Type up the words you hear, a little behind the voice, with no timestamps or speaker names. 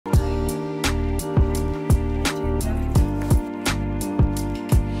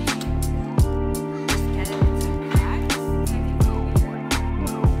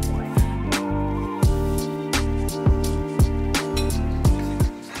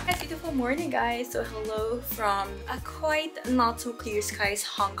morning, guys. So hello from a quite not so clear skies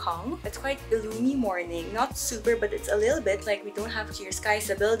Hong Kong. It's quite gloomy morning, not super, but it's a little bit like we don't have clear skies.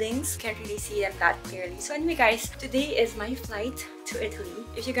 The buildings can't really see them that clearly. So anyway, guys, today is my flight to Italy.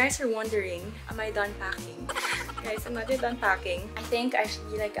 If you guys are wondering, am I done packing? Guys, I'm not yet done packing. I think I should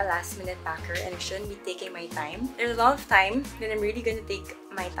be like a last minute packer and I shouldn't be taking my time. There's a lot of time, then I'm really gonna take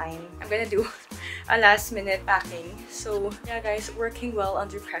my time. I'm gonna do a last minute packing. So yeah, guys, working well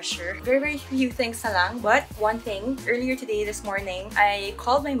under pressure. Very few things na lang, but one thing, earlier today, this morning, I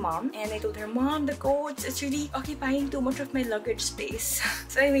called my mom and I told her, Mom, the coats, it's really occupying too much of my luggage space.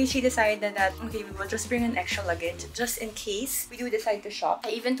 So anyway, she decided that, okay, we will just bring an extra luggage just in case we do decide to shop.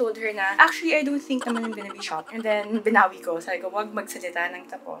 I even told her na, actually, I don't think naman I'm gonna be shopping. And then, binawi ko. Sabi ko, wag magsalita ng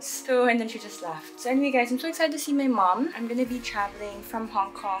tapos. So, and then she just laughed. So anyway, guys, I'm so excited to see my mom. I'm gonna be traveling from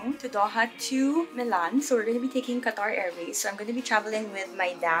Hong Kong to Doha to Milan. So we're gonna be taking Qatar Airways. So I'm gonna be traveling with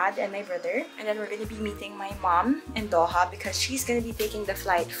my dad and my brother. And then we're gonna be meeting my mom in Doha because she's gonna be taking the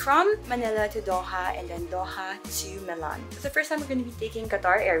flight from Manila to Doha and then Doha to Milan. It's the first time we're gonna be taking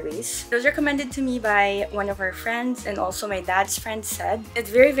Qatar Airways. It was recommended to me by one of our friends and also my dad's friend said it's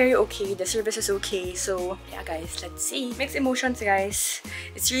very okay. The service is okay. So yeah, guys, let's see. Mixed emotions, guys.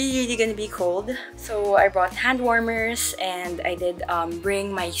 It's really gonna be cold. So I brought hand warmers and I did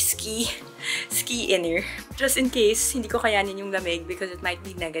bring my ski inner just in case hindi ko kayanin yung lamig because it might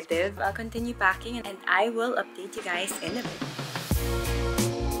be negative. I'll continue packing and I will update you guys in a bit.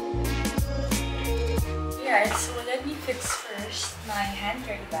 Guys, so let me fix first my hand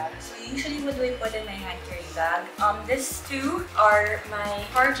carry bag. So usually what do I put in my hand carry bag? These two are my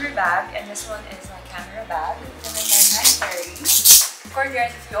charger bag and this one is my camera bag. And then my hand carry. Of course,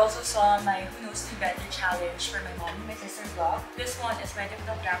 guys, if you also saw my Who Knows Me Better challenge for my mom and my sister vlog, this one is my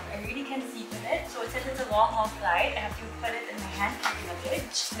difficult wrap. I really can't sleep with it. So since it's a long haul flight, I have to put it in my hand carry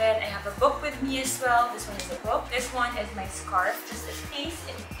luggage. Then I have a book with me as well. This one is a book. This one is my scarf, just in case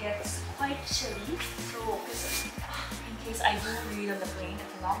it gets quite chilly. So in case I do read on the plane,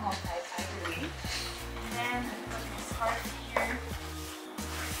 it's a long haul flight either way. And then I put my scarf here.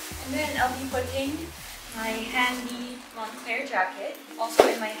 And then I'll be putting my handy Montclair jacket also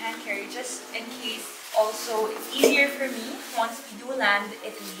in my hand carry just in case. Also, it's easier for me once we do land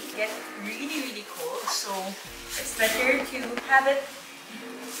Italy. It gets really cold, so it's better to have it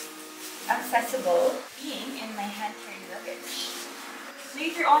accessible being in my hand carry luggage.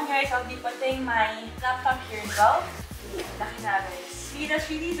 Later on, guys, I'll be putting my laptop here as well. See,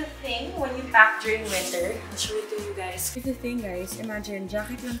 that's really the thing when you pack during winter. I'll show it to you guys. Here's the thing, guys. Imagine,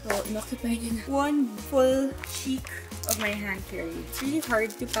 jacket lang to, inoccupy niya one full cheek of my hand carry. It's really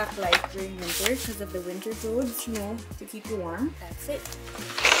hard to pack light during winter because of the winter clothes, you know, to keep you warm. That's it.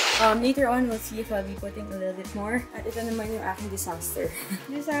 Later on, we'll see if I'll be putting a little bit more. At ito naman yung aking disaster.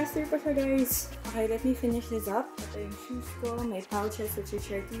 Disaster pa siya, guys. Okay, let me finish this up. Ito yung shoes ko, my pouches which I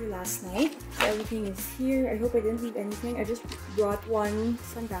shared to you last night. So everything is here. I hope I didn't leave anything. I just brought one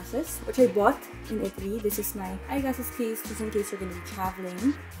sunglasses, which I bought in Italy. This is my eyeglasses case, just in case you're going to be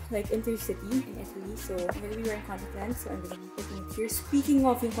traveling, like intercity in Italy. So I'm going to be wearing contact lens, so I'm going to be putting it here. Speaking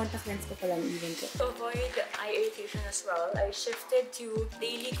of, yung contact lens ko pala even ko. To avoid eye irritation as well, I shifted to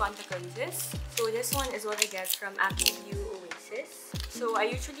daily contact lenses. So this one is what I get from ActiveView Oasis. So I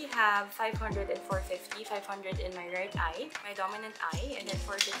usually have 500 and 450, 500 in my right eye, my dominant eye, and then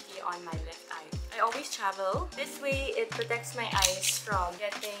 450 on my left eye. I always travel. This way, it protects my eyes from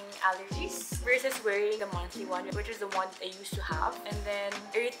getting allergies versus wearing the monthly one, which is the one I used to have. And then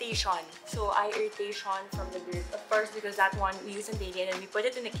irritation. So eye irritation from the grip. Of course, because that one we use in daily and we put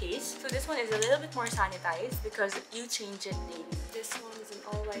it in a case. So this one is a little bit more sanitized because you change it daily. This one is an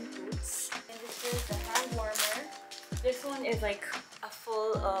all-white boots. And this is the hand warmer. This one is like a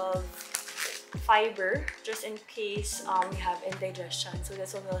full of fiber just in case we have indigestion. So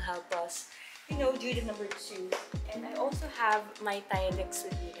this one will help us, you know, do the number 2. And I also have my Tilex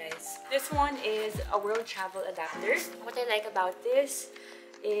with me, guys. This one is a world travel adapter. What I like about this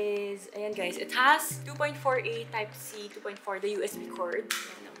is, ayan guys, it has 2.4A Type-C, 2.4 the USB cord.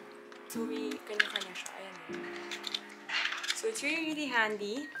 Ayan, so we kanya-kanya siya. Ayan. So it's really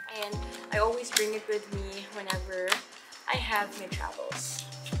handy and I always bring it with me whenever I have my travels.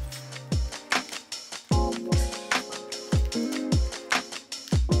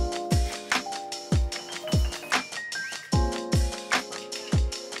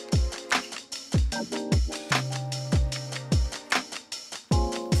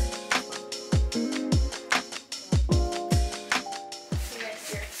 So guys,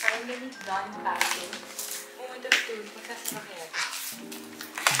 we're finally done packing. Moment of food, magkasama kaya ito.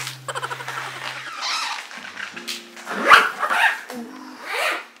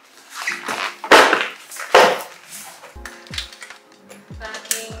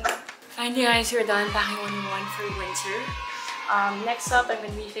 Finally guys, we're done packing only one for winter. Next up, I'm going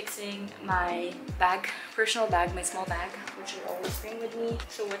to be fixing my bag, personal bag, my small bag, which I always bring with me.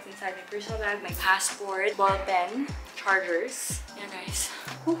 So what's inside my personal bag? My passport, ball pen, chargers. Yeah guys.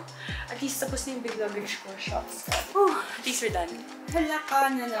 Whew. At least tapos na yung big luggage ko, shops. Whew. At least we're done. Hala ka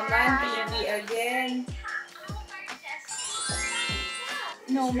na naman, baby again.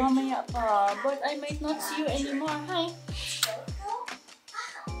 No, mamaya pa. But I might not see you anymore. Hi.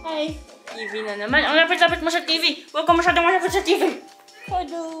 Hi. TV na naman. Ang lapit-lapit mo sa TV. Huwag ka masyadong malapit sa TV.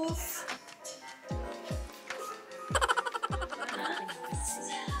 Cuddles.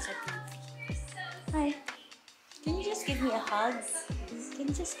 Hi. Can you just give me a hug?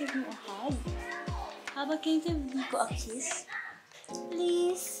 Can you just give me a hug? How about can you give Dico a kiss?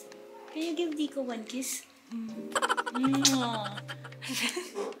 Please. Can you give Dico one kiss?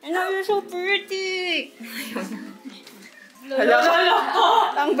 I know you're so pretty. Hala,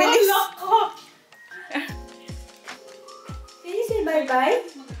 ang bilis. Can you say bye-bye?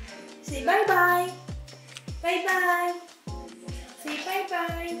 Say bye-bye. Bye-bye. Say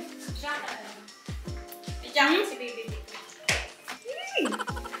bye-bye. Diyan si baby.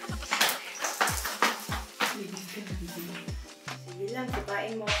 Sige lang,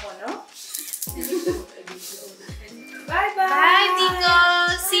 sabain mo ako, no? Bye-bye! Bye, Dico!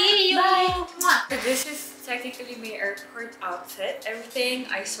 See you! So this is technically my airport outfit. Everything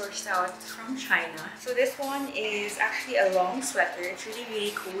I sourced out from China. So this one is actually a long sweater. It's really,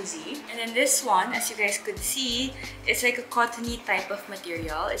 really cozy. And then this one, as you guys could see, it's like a cottony type of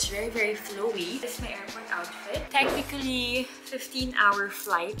material. It's very, very flowy. This is my airport outfit. Technically, 15-hour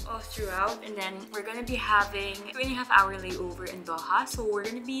flight all throughout. And then we're gonna be having 2.5-hour layover in Doha. So we're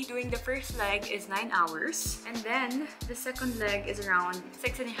gonna be doing the first leg is 9 hours. And then the second leg is around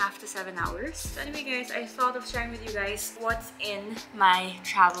 6.5 to 7 hours. So anyway guys, I thought of sharing with you guys what's in my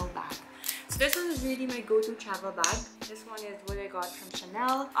travel bag. So this one is really my go-to travel bag. This one is what I got from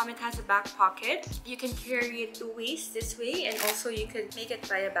Chanel. It has a back pocket. You can carry it 2 ways, this way, and also you could make it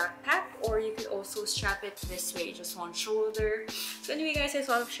by a backpack, or you could also strap it this way, just one shoulder. So anyway guys, I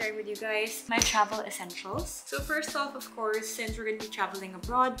thought of sharing with you guys my travel essentials. So first off, of course, since we're going to be traveling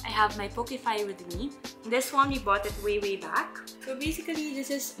abroad, I have my Pokefy with me. This one, we bought it way back. So basically, this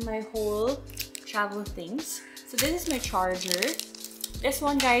is my whole travel things. So this is my charger. This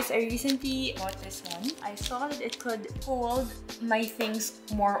one guys, I recently bought this one. I saw that it could hold my things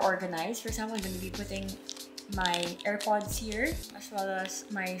more organized. For example, I'm going to be putting my AirPods here, as well as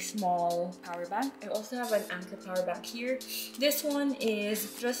my small power bank. I also have an Anchor power bank here. This one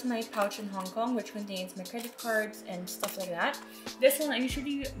is just my pouch in Hong Kong, which contains my credit cards and stuff like that. This one, I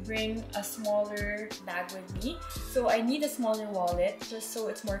usually bring a smaller bag with me. So I need a smaller wallet, just so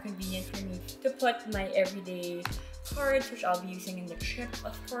it's more convenient for me to put my everyday cards, which I'll be using in the trip.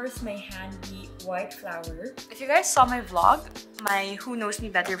 Of course, my handy white flower. If you guys saw my vlog, my Who Knows Me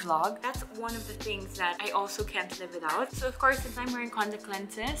Better vlog, that's one of the things that I also can't live without. So of course, since I'm wearing contact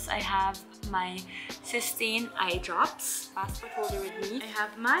lenses, I have my Sustain eye drops, passport holder with me. I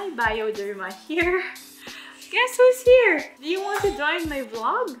have my Bioderma here. Guess who's here? Do you want to join my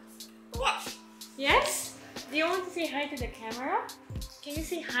vlog? Yes. Yes? Do you want to say hi to the camera? Can you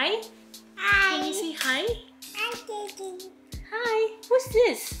say hi? Hi. Can you say hi? Hi, Daddy. Hi! What's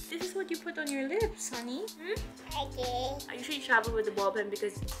this? This is what you put on your lips, honey. Okay. I usually travel with the ball pen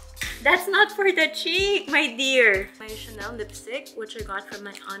because that's not for the cheek, my dear. My Chanel lipstick, which I got from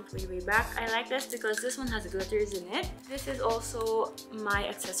my aunt way back. I like this because this one has glitters in it. This is also my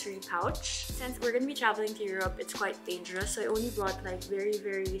accessory pouch. Since we're gonna be traveling to Europe, it's quite dangerous. So I only brought like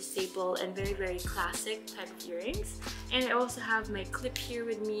very staple and very classic type of earrings. And I also have my clip here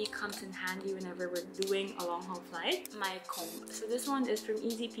with me. Comes in handy whenever we're doing a long haul flight. My comb. So this one is from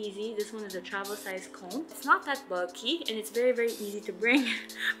Easy Peasy. This one is a travel size comb. It's not that bulky and it's very easy to bring.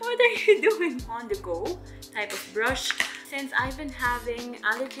 What are you doing? On the go type of brush. Since I've been having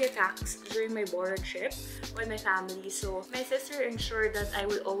allergy attacks during my border trip with my family, so my sister ensured that I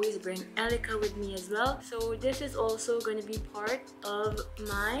will always bring Elika with me as well. So this is also going to be part of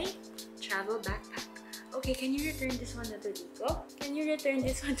my travel backpack. Okay, can you return this one to Dico? Can you return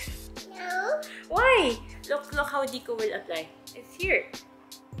this one to... No. Why? Look how Dico will apply. It's here.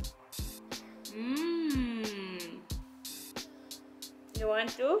 You want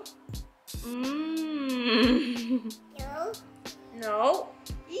to? No. No?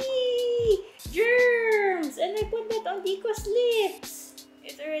 Eee! Germs! And I put that on Dico's lips.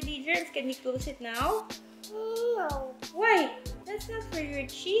 It's already germs. Can we close it now? No. Why? That's not for your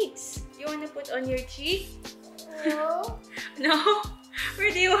cheeks. You want to put on your cheek? No. No?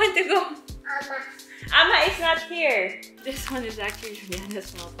 Where do you want to go? Mama. Ama is not here. This one is actually Juliana's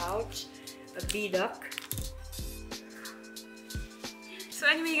small pouch, a bee duck. So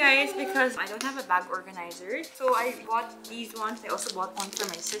anyway guys, because I don't have a bag organizer, so I bought these ones. I also bought one for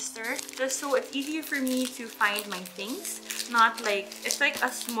my sister, just so it's easier for me to find my things. Not like, it's like a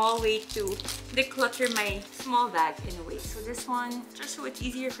small way to declutter my small bag in a way. So this one, just so it's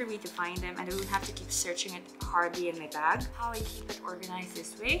easier for me to find them and I don't have to keep searching it hardly in my bag. How I keep it organized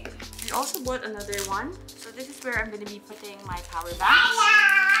this way. I also bought another one. So this is where I'm going to be putting my power banks.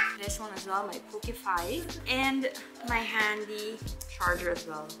 This one as well, my Poke 5. And my handy charger as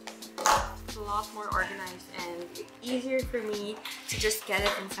well. It's a lot more organized and easier for me to just get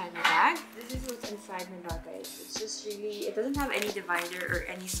it inside my bag. This is what's inside my bag, guys. It's just really, it doesn't have any divider or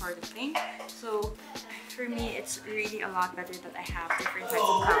any sort of thing. So for me, it's really a lot better that I have different types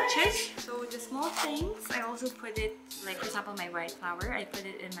of pouches. So the small things, I also put it, like for example, my white flower, I put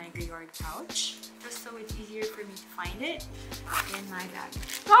it in my gruyere pouch. Just so it's easier for me to find it in my bag.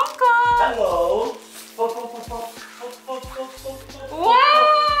 Coco! Hello! Wow!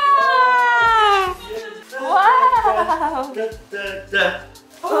 Wow!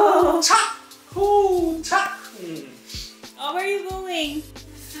 Oh, where are you going?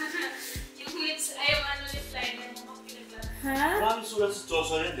 Yung lips, ayaw ano lip liner mo makapilaglan. Huh? Maraming sulat sa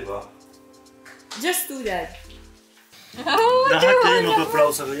Jocelyn, di ba? Just do that. Lahat kayo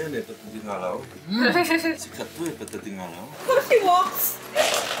mag-browse sa ngayon eh, ba't hindi ngalaw? Sikat to eh, ba't hindi ngalaw? She walks.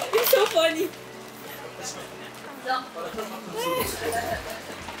 It's so funny.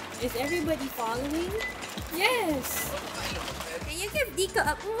 Is everybody following? Yes. Can you give Dika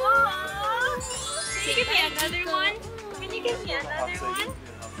up? Can you give me another one? Can you give me another one?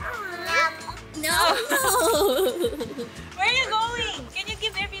 No. Where are you going? Can you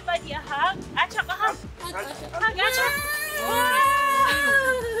give everybody a hug? Achak a hug. Hug, Achak.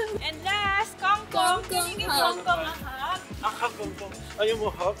 Wow. And last, Kong Kong. Can you give Kong Kong a hug? Hug, hug. Ayaw mo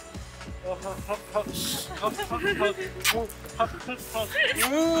hug? Hug, hug, hug. Hug, hug, hug. Hug, hug, hug.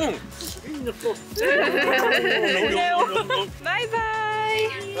 Ay, naku. No.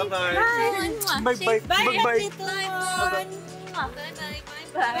 Bye-bye. Bye-bye. Bye. Bye-bye. Little one. Bye.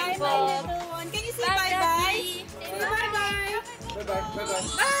 Bye, my little one. Can you say bye-bye? Bye. Bye-bye. Bye-bye. Bye-bye.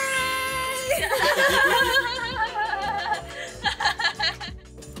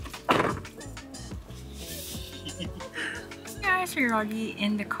 Guys, we're already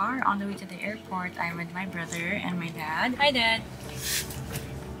in the car on the way to the airport. I'm with my brother and my dad. Hi, Dad.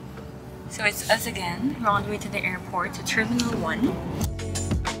 So it's us again. We're on the way to the airport, to Terminal 1.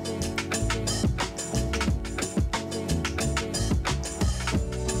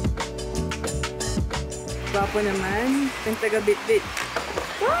 Gwapo naman. Yung taga-bit-bit.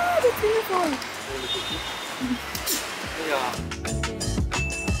 Wow, that's beautiful. Yeah.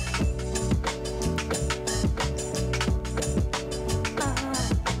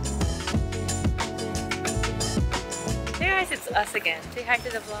 Hey guys, it's us again. Say hi to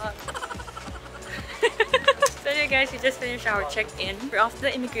the vlog. So anyway guys, we just finished our check-in. We're off to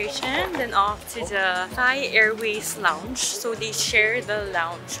the immigration, then off to the Thai Airways lounge. So they share the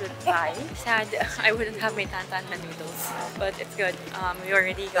lounge with Thai. Sad I wouldn't have my tantan na noodles, but it's good. We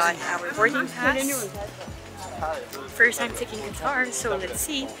already got our boarding pass. First time taking Qatar, so let's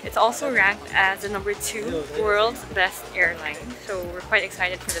see. It's also ranked as the #2 world's best airline. So we're quite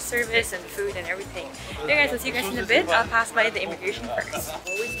excited for the service and the food and everything. Okay guys, I'll see you guys in a bit. I'll pass by the immigration first.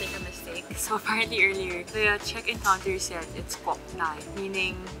 Always make a mistake. So apparently earlier, the check-in counter said it's Kok Thai,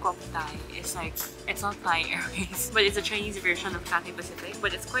 meaning Kok Thai is like, it's not Thai Airways, but it's a Chinese version of Cathay Pacific.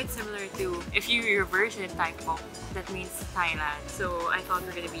 But it's quite similar to, if you reverse it, Thai Kok, that means Thailand. So I thought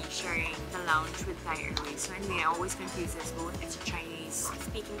we're gonna be sharing the lounge with Thai Airways. So anyway, I always confuse this both. It's a Chinese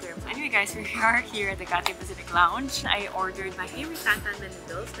speaking term. So anyway guys, we are here at the Cathay Pacific Lounge. I ordered my favorite tantan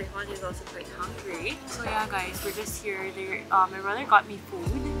noodles. My Holly is also quite hungry. So yeah guys, we're just here. My brother got me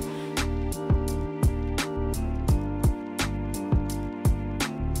food.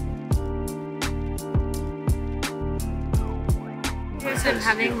 So I'm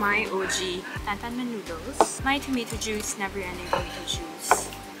having my OG tantan noodles, my tomato juice, never ending tomato juice.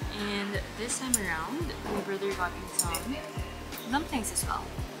 And this time around, my brother got me some dumplings as well.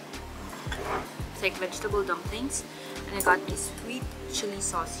 It's like vegetable dumplings. And I got a sweet chili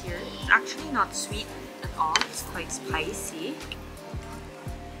sauce here. It's actually not sweet at all, it's quite spicy.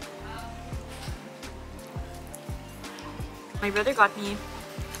 My brother got me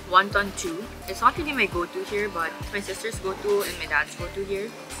wonton too. It's not really my go-to here, but my sister's go-to and my dad's go-to here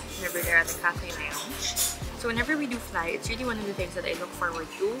whenever they're at the Cathay Lounge. So whenever we do fly, it's really one of the things that I look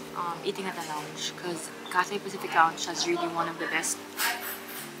forward to, eating at the lounge, because Cathay Pacific Lounge has really one of the best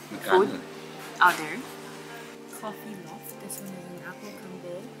food out there. coffee loft. This one is an apple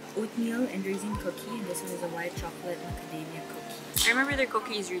crumble, oatmeal and raisin cookie, and this one is a white chocolate macadamia cookie. I remember their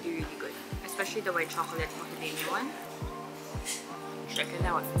cookie is really good, especially the white chocolate macadamia one. Check it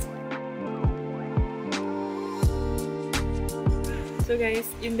out. So guys,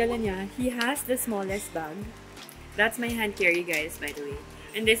 yung dala niya, he has the smallest bag. That's my hand carry, guys, by the way.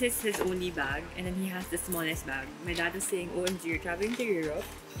 And this is his only bag, and then he has the smallest bag. My dad was saying, OMG, you're traveling to Europe,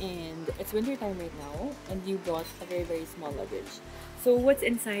 and it's winter time right now, and you brought a very small luggage. So what's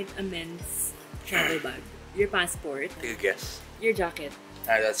inside a men's travel bag? Your passport. Take a guess. Your jacket.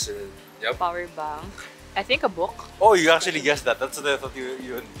 That's yep. Power bank. I think a book. Oh, you actually guessed that. That's what I thought you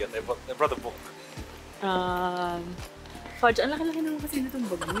wouldn't get. I brought a book. Fudge, ang laki-laki naman kasi na itong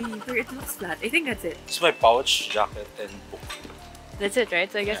bag mo eh. Pero it looks flat. I think that's it. It's my pouch, jacket, and book. That's it, right?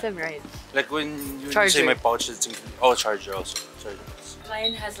 So I guess I'm right. Like when you Charger. say my pouch, it's charger also. Charger.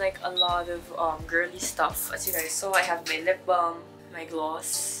 Mine has like a lot of girly stuff, as you guys saw. I have my lip balm, my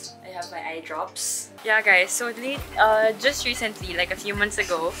gloss, I have my eye drops. Yeah guys, so just recently, like a few months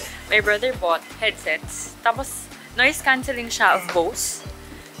ago, my brother bought headsets. Tapos noise cancelling siya of Bose.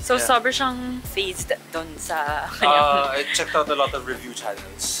 So sobra siyang phased dun sa kanya. I checked out a lot of review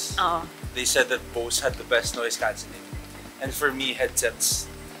channels. They said that Bose had the best noise cancelling. And for me, headsets,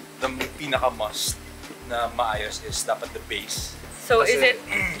 the pinaka-must na maayos is dapat the bass. So Kasi, is it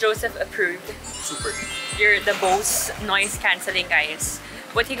Joseph approved? Super. You're the Bose noise cancelling, guys.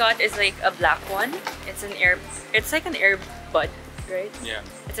 What he got is like a black one. It's like an earbud, right? Yeah.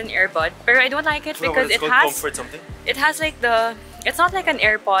 It's an earbud. But I don't like it because it's it called has Comfort something? It has like it's not like an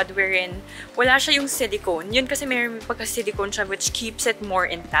AirPod wherein wala siya yung silicone. Yun kasi may pagka-silicone siya which keeps it more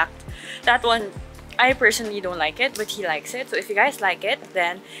intact. That one, I personally don't like it, but he likes it. So if you guys like it,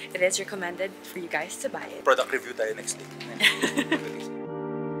 then it is recommended for you guys to buy it. Product review tayo next day.